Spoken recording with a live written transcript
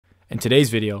In today's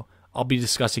video, I'll be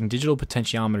discussing digital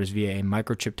potentiometers via a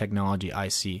microchip technology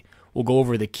IC. We'll go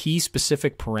over the key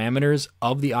specific parameters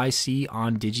of the IC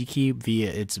on Digikey via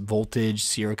its voltage,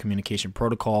 serial communication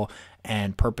protocol,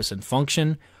 and purpose and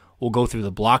function. We'll go through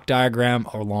the block diagram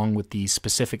along with the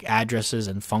specific addresses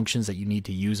and functions that you need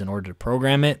to use in order to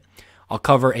program it. I'll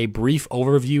cover a brief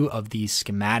overview of the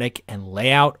schematic and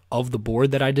layout of the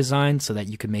board that I designed so that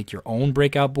you can make your own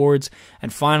breakout boards.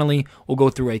 And finally, we'll go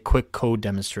through a quick code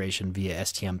demonstration via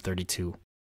STM32.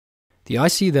 The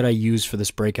IC that I used for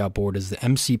this breakout board is the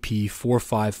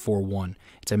MCP4541.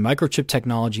 It's a microchip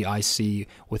technology IC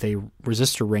with a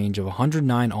resistor range of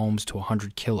 109 ohms to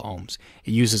 100 kilo ohms.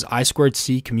 It uses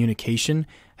I2C communication,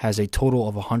 has a total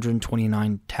of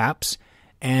 129 taps,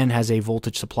 and has a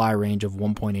voltage supply range of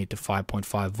 1.8 to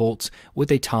 5.5 volts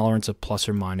with a tolerance of plus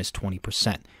or minus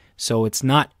 20%. So it's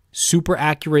not super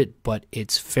accurate, but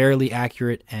it's fairly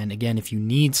accurate. And again, if you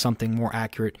need something more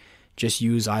accurate, just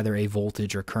use either a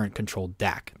voltage or current controlled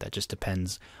DAC. That just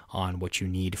depends on what you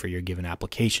need for your given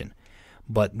application.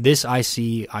 But this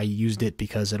IC, I used it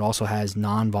because it also has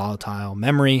non-volatile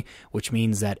memory, which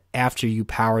means that after you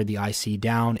power the IC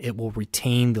down, it will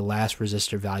retain the last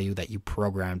resistor value that you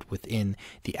programmed within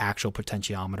the actual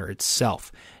potentiometer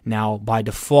itself. Now, by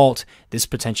default, this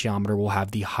potentiometer will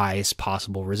have the highest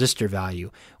possible resistor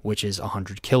value, which is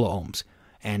 100 kilo ohms.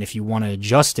 And if you want to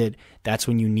adjust it, that's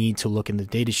when you need to look in the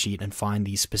datasheet and find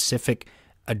the specific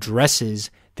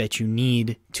addresses that you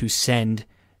need to send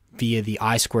via the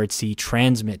I2C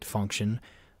transmit function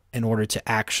in order to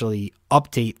actually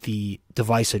update the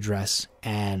device address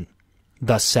and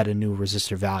thus set a new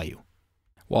resistor value.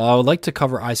 While I would like to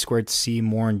cover I2C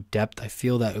more in depth, I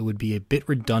feel that it would be a bit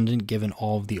redundant given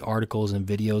all of the articles and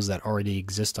videos that already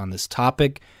exist on this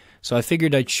topic. So I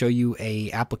figured I'd show you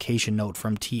a application note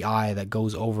from TI that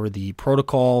goes over the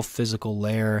protocol, physical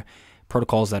layer,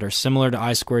 protocols that are similar to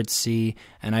I2C,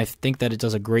 and I think that it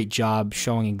does a great job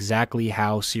showing exactly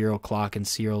how serial clock and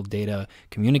serial data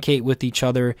communicate with each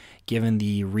other, given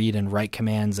the read and write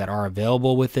commands that are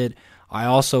available with it. I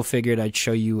also figured I'd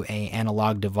show you an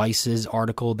analog devices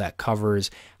article that covers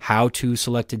how to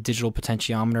select a digital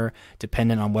potentiometer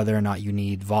dependent on whether or not you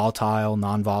need volatile,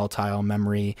 non-volatile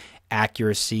memory,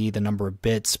 accuracy, the number of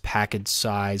bits, package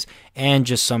size, and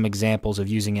just some examples of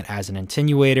using it as an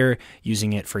attenuator,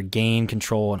 using it for gain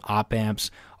control and op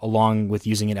amps, along with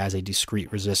using it as a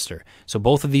discrete resistor. So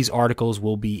both of these articles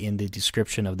will be in the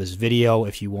description of this video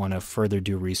if you want to further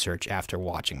do research after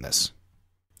watching this.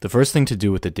 The first thing to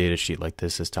do with a datasheet like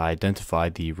this is to identify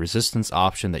the resistance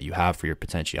option that you have for your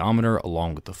potentiometer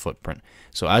along with the footprint.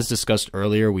 So as discussed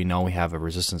earlier, we know we have a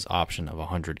resistance option of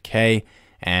 100K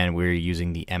and we're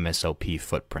using the MSOP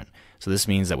footprint. So this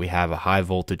means that we have a high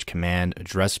voltage command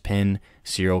address pin,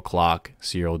 serial clock,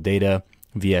 serial data,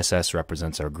 VSS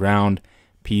represents our ground,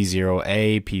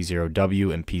 P0A,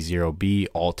 P0W, and P0B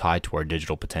all tied to our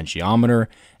digital potentiometer,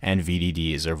 and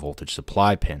VDD is our voltage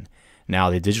supply pin. Now,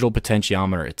 the digital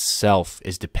potentiometer itself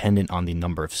is dependent on the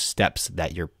number of steps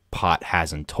that your pot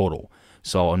has in total.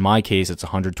 So in my case, it's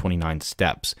 129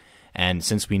 steps. And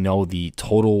since we know the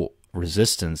total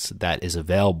resistance that is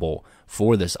available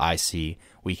for this IC,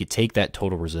 we could take that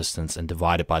total resistance and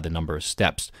divide it by the number of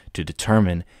steps to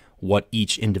determine what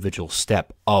each individual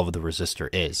step of the resistor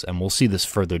is. And we'll see this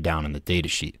further down in the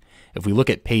datasheet. If we look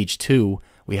at page 2,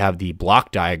 we have the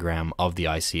block diagram of the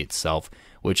IC itself,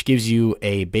 which gives you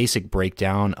a basic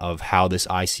breakdown of how this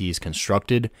IC is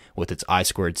constructed with its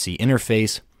I2C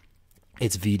interface,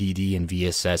 its VDD and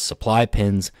VSS supply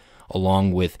pins,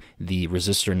 along with the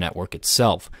resistor network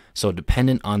itself. So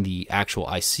dependent on the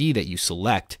actual IC that you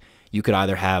select, you could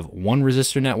either have one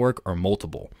resistor network or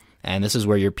multiple. And this is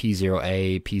where your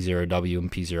P0A, P0W,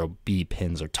 and P0B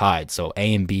pins are tied. So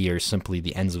A and B are simply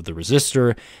the ends of the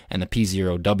resistor, and the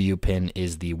P0W pin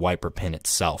is the wiper pin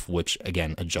itself, which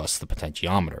again adjusts the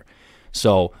potentiometer.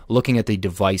 So looking at the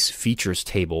device features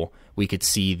table, we could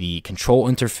see the control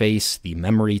interface, the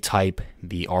memory type,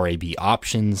 the RAB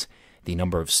options, the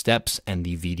number of steps, and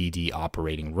the VDD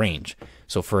operating range.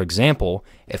 So for example,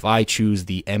 if I choose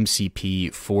the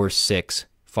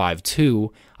MCP4652,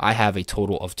 I have a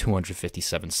total of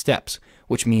 257 steps,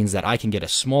 which means that I can get a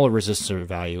smaller resistor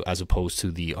value as opposed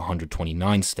to the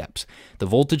 129 steps. The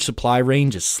voltage supply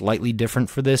range is slightly different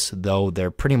for this, though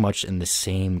they're pretty much in the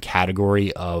same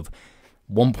category of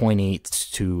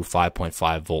 1.8 to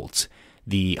 5.5 volts.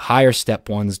 The higher step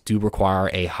ones do require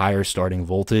a higher starting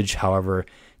voltage. However,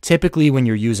 typically when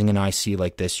you're using an IC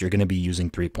like this, you're going to be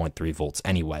using 3.3 volts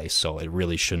anyway, so it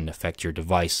really shouldn't affect your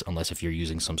device unless if you're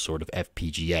using some sort of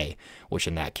FPGA, which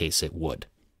in that case it would.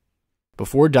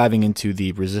 Before diving into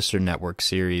the resistor network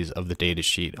series of the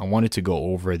datasheet, I wanted to go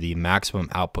over the maximum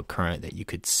output current that you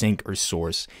could sync or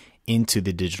source into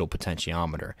the digital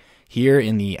potentiometer. Here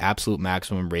in the absolute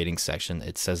maximum rating section,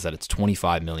 it says that it's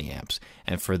 25 milliamps,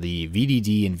 and for the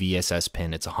VDD and VSS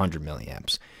pin, it's 100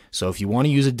 milliamps. So if you want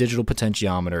to use a digital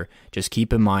potentiometer, just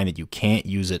keep in mind that you can't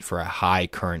use it for a high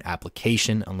current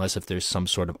application unless if there's some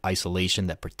sort of isolation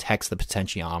that protects the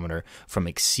potentiometer from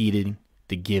exceeding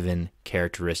the given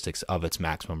characteristics of its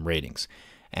maximum ratings.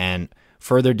 And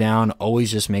further down, always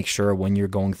just make sure when you're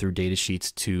going through data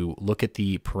sheets to look at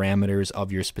the parameters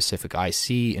of your specific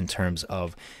IC in terms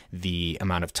of the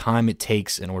amount of time it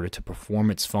takes in order to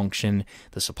perform its function,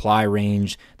 the supply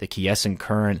range, the quiescent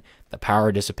current, the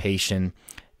power dissipation,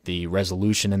 the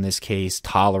resolution in this case,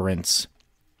 tolerance,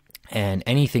 and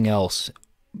anything else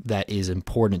that is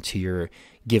important to your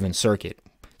given circuit.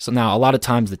 So now a lot of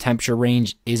times the temperature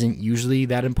range isn't usually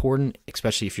that important,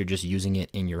 especially if you're just using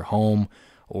it in your home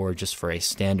or just for a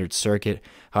standard circuit.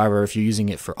 However, if you're using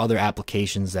it for other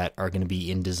applications that are going to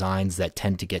be in designs that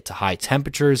tend to get to high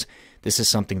temperatures, this is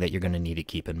something that you're going to need to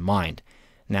keep in mind.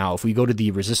 Now, if we go to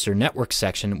the resistor network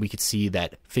section, we could see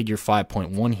that figure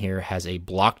 5.1 here has a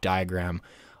block diagram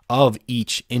of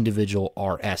each individual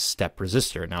RS step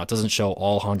resistor. Now, it doesn't show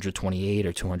all 128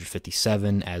 or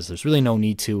 257, as there's really no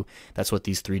need to. That's what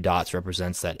these three dots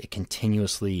represents, that it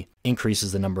continuously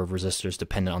increases the number of resistors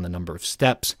dependent on the number of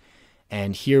steps.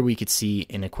 And here we could see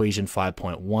in equation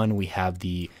 5.1, we have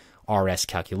the RS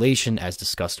calculation as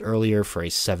discussed earlier for a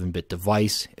 7-bit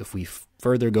device. If we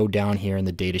further go down here in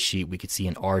the data sheet, we could see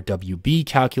an RWB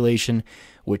calculation,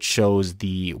 which shows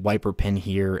the wiper pin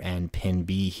here and pin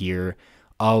B here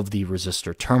of the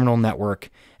resistor terminal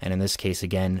network. And in this case,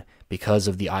 again, because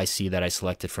of the IC that I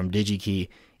selected from Digikey,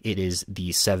 it is the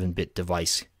 7-bit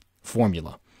device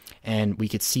formula. And we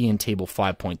could see in table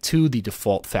 5.2 the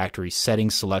default factory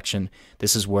settings selection.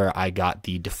 This is where I got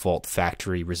the default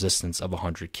factory resistance of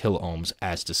 100 kiloohms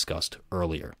as discussed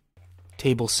earlier.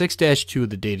 Table 6-2 of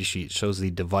the datasheet shows the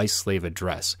device slave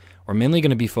address. We're mainly going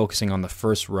to be focusing on the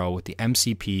first row with the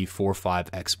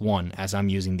MCP45X1 as I'm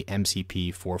using the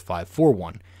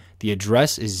MCP4541. The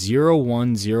address is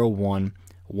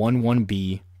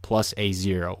 010111B plus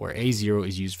A0, where A0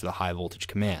 is used for the high voltage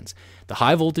commands. The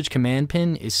high voltage command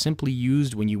pin is simply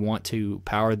used when you want to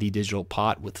power the digital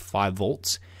pot with 5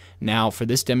 volts. Now, for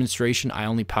this demonstration, I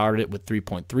only powered it with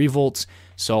 3.3 volts,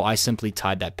 so I simply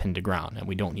tied that pin to ground, and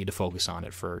we don't need to focus on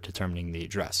it for determining the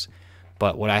address.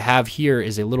 But what I have here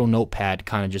is a little notepad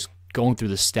kind of just going through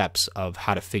the steps of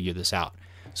how to figure this out.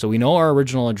 So we know our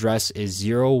original address is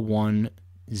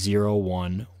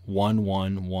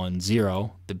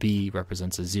 01011110. The B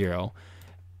represents a 0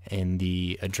 in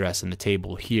the address in the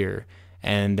table here.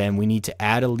 And then we need to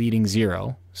add a leading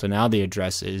 0. So now the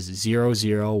address is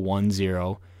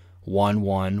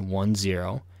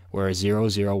 00101110, where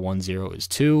 0010 is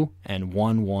 2 and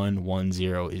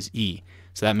 1110 is E.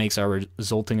 So that makes our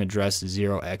resulting address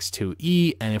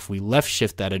 0x2E, and if we left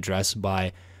shift that address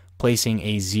by placing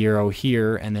a 0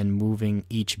 here and then moving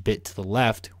each bit to the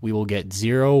left, we will get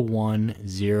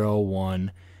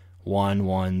 01011100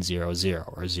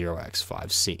 or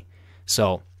 0x5C.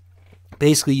 So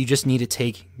basically you just need to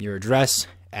take your address,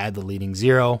 add the leading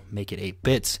 0, make it 8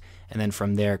 bits, and then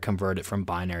from there convert it from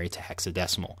binary to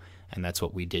hexadecimal. And that's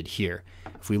what we did here.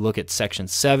 If we look at section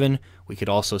 7, we could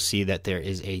also see that there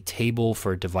is a table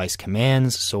for device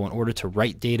commands. So in order to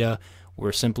write data,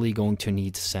 we're simply going to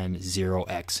need to send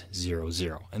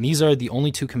 0x00. And these are the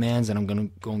only 2 commands that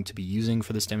I'm going to be using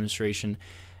for this demonstration,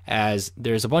 as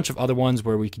there's a bunch of other ones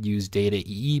where we could use data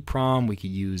EEPROM, we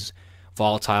could use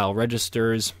volatile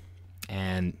registers,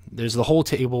 and there's the whole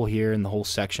table here in the whole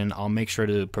section. I'll make sure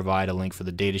to provide a link for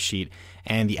the datasheet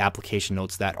and the application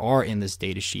notes that are in this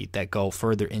datasheet that go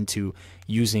further into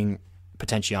using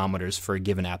potentiometers for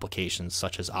given applications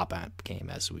such as op-amp game,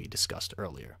 as we discussed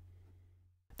earlier.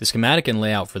 The schematic and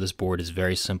layout for this board is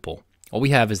very simple. All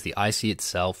we have is the IC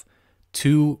itself,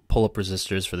 2 pull-up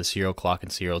resistors for the serial clock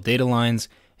and serial data lines,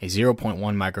 a 0.1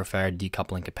 microfarad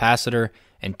decoupling capacitor,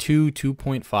 and 2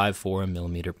 2.54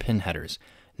 millimeter pin headers.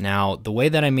 Now, the way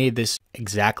that I made this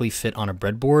exactly fit on a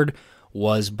breadboard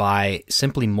was by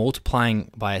simply multiplying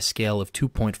by a scale of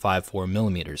 2.54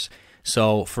 millimeters.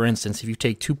 So, for instance, if you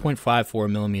take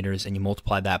 2.54 millimeters and you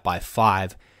multiply that by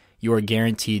 5, you are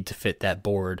guaranteed to fit that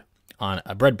board on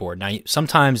a breadboard. Now,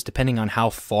 sometimes, depending on how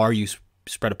far you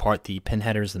spread apart the pin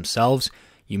headers themselves,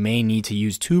 you may need to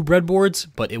use 2 breadboards,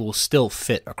 but it will still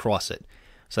fit across it.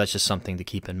 So that's just something to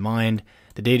keep in mind.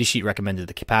 The datasheet recommended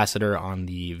the capacitor on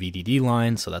the VDD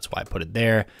line, so that's why I put it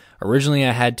there. Originally,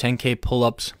 I had 10K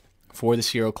pull-ups for the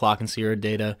serial clock and serial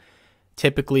data.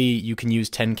 Typically, you can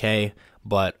use 10K,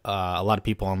 but a lot of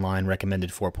people online recommended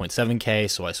 4.7K,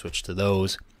 so I switched to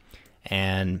those.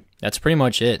 And that's pretty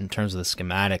much it in terms of the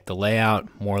schematic. The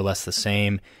layout, more or less the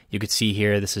same. You could see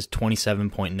here, this is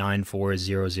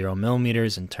 27.9400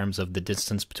 millimeters in terms of the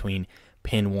distance between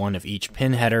pin 1 of each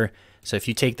pin header. So if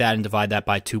you take that and divide that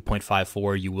by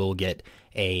 2.54, you will get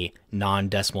a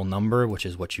non-decimal number, which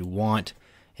is what you want.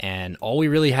 And all we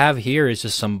really have here is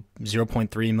just some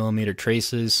 0.3 millimeter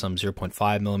traces, some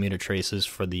 0.5 millimeter traces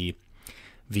for the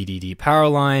VDD power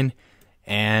line.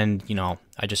 And, you know,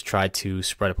 I just tried to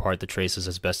spread apart the traces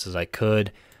as best as I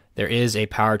could. There is a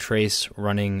power trace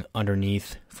running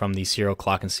underneath from the serial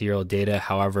clock and serial data.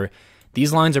 However,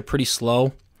 these lines are pretty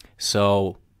slow,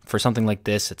 so for something like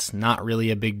this, it's not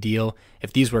really a big deal.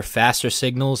 If these were faster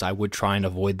signals, I would try and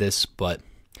avoid this, but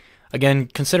again,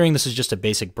 considering this is just a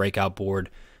basic breakout board,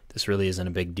 this really isn't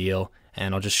a big deal.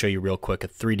 And I'll just show you real quick a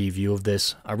 3D view of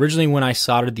this. Originally, when I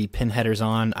soldered the pin headers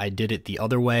on, I did it the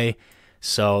other way.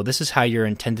 So this is how you're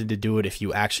intended to do it if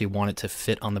you actually want it to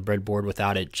fit on the breadboard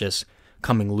without it just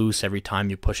coming loose every time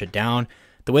you push it down.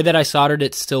 The way that I soldered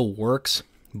it still works,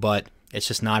 but it's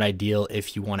just not ideal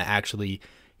if you want to actually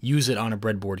use it on a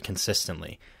breadboard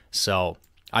consistently. So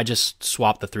I just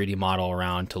swapped the 3D model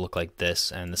around to look like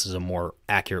this, and this is a more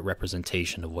accurate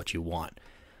representation of what you want.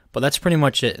 But that's pretty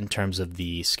much it in terms of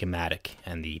the schematic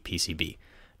and the PCB.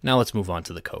 Now let's move on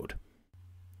to the code.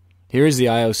 Here is the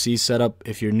IOC setup.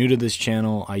 If you're new to this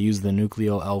channel, I use the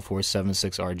Nucleo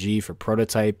L476RG for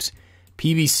prototypes.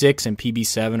 PB6 and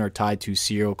PB7 are tied to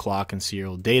serial clock and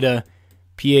serial data.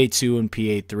 PA2 and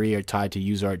PA3 are tied to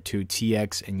USART2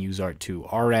 TX and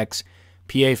USART2 RX.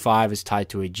 PA5 is tied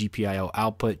to a GPIO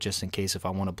output, just in case if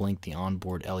I want to blink the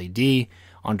onboard LED.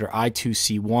 Under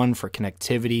I2C1 for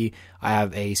connectivity, I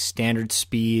have a standard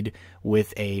speed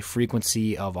with a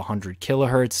frequency of 100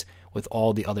 kilohertz, with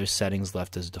all the other settings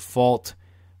left as default.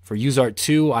 For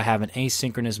USART2, I have an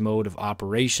asynchronous mode of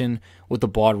operation with a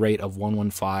baud rate of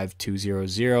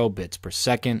 115,200 bits per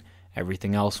second.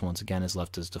 Everything else, once again, is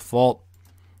left as default.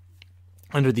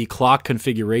 Under the clock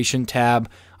configuration tab,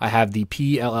 I have the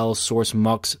PLL source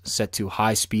mux set to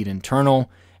high speed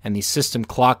internal and the system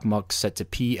clock mux set to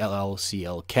PLL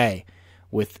CLK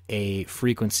with a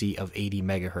frequency of 80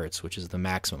 megahertz, which is the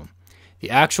maximum. The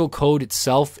actual code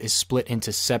itself is split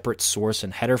into separate source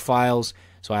and header files.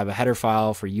 So I have a header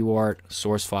file for UART,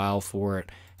 source file for it,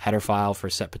 header file for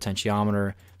set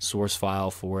potentiometer, source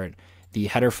file for it. The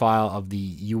header file of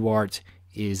the UART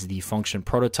is the function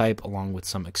prototype along with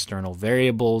some external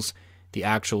variables. The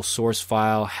actual source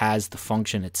file has the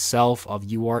function itself of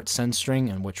UART send string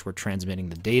in which we're transmitting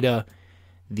the data.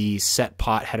 The set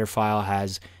pot header file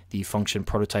has the function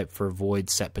prototype for void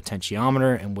set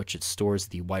potentiometer in which it stores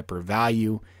the wiper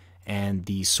value, and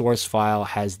the source file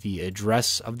has the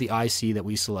address of the IC that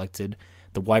we selected,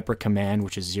 the wiper command,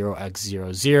 which is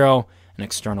 0x00, an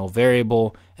external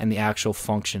variable, and the actual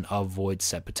function of void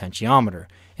set potentiometer,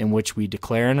 in which we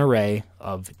declare an array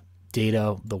of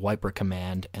data, the wiper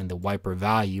command, and the wiper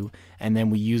value, and then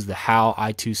we use the HAL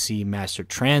I2C master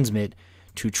transmit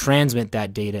to transmit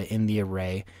that data in the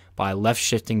array by left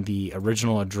shifting the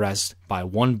original address by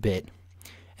 1 bit,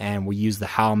 and we use the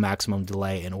HAL maximum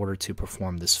delay in order to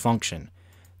perform this function.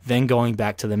 Then going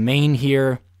back to the main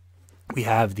here, we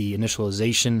have the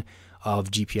initialization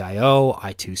of GPIO,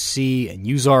 I2C, and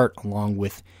USART, along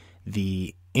with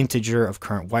the integer of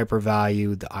current wiper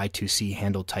value, the I2C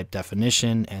handle type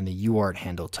definition, and the UART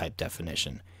handle type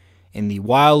definition. In the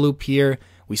while loop here,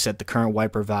 we set the current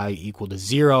wiper value equal to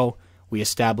 0. We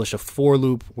establish a for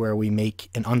loop where we make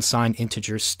an unsigned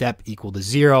integer step equal to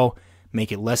 0,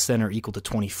 make it less than or equal to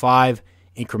 25,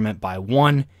 increment by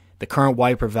 1. The current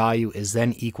wiper value is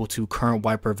then equal to current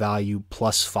wiper value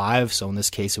plus 5. So in this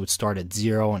case, it would start at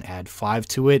 0 and add 5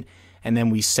 to it. And then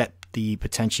we set the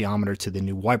potentiometer to the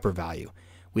new wiper value.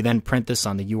 We then print this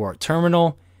on the UART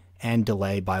terminal and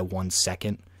delay by 1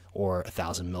 second or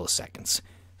 1,000 milliseconds.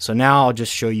 So now I'll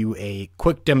just show you a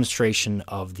quick demonstration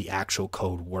of the actual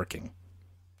code working.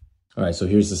 All right, so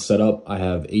here's the setup. I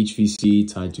have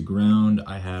HVC tied to ground.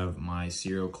 I have my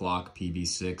serial clock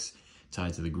PB6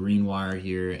 tied to the green wire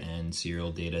here and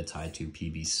serial data tied to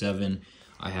PB7.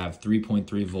 I have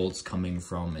 3.3 volts coming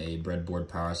from a breadboard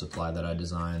power supply that I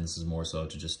designed. This is more so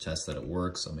to just test that it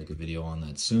works. I'll make a video on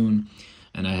that soon.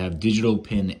 And I have digital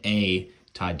pin A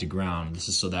tied to ground. This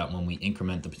is so that when we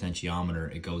increment the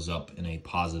potentiometer, it goes up in a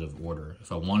positive order.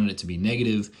 If I wanted it to be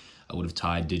negative, I would have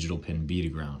tied digital pin B to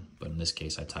ground, but in this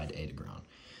case, I tied A to ground.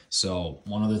 So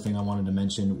one other thing I wanted to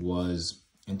mention was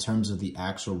in terms of the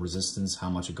actual resistance, how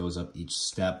much it goes up each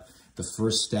step. The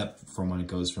first step from when it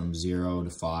goes from 0 to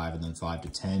 5 and then 5 to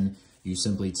 10, you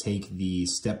simply take the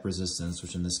step resistance,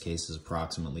 which in this case is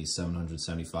approximately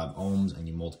 775 ohms, and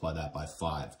you multiply that by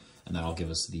 5, and that'll give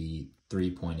us the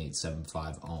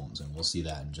 3.875 ohms, and we'll see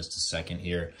that in just a second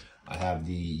here. I have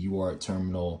the UART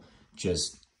terminal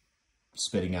just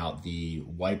spitting out the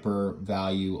wiper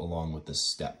value along with the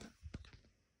step.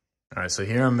 All right, so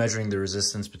here I'm measuring the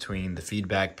resistance between the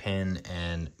feedback pin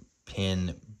and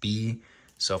pin B.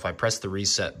 So if I press the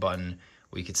reset button,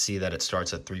 we could see that it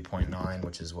starts at 3.9,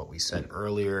 which is what we said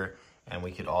earlier. And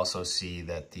we could also see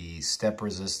that the step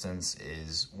resistance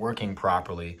is working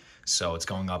properly. So it's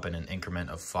going up in an increment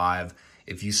of 5.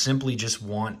 If you simply just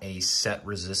want a set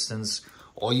resistance,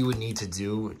 all you would need to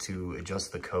do to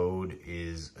adjust the code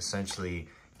is essentially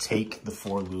take the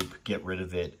for loop, get rid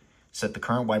of it, set the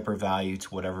current wiper value to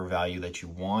whatever value that you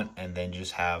want, and then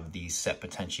just have the set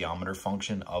potentiometer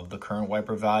function of the current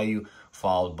wiper value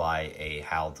followed by a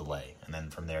HAL delay. And then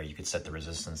from there, you could set the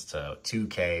resistance to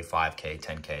 2K, 5K,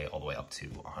 10K, all the way up to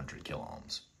 100 kilo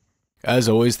ohms. As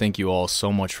always, thank you all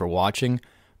so much for watching.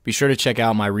 Be sure to check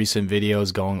out my recent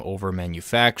videos going over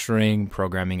manufacturing,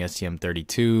 programming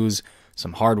STM32s,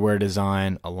 some hardware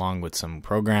design, along with some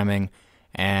programming.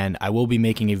 And I will be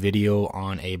making a video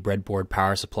on a breadboard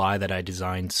power supply that I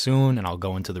designed soon, and I'll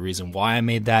go into the reason why I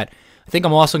made that. I think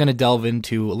I'm also going to delve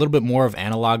into a little bit more of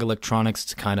analog electronics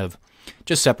to kind of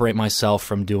just separate myself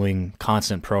from doing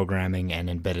constant programming and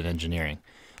embedded engineering.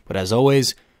 But as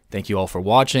always, thank you all for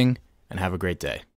watching, and have a great day.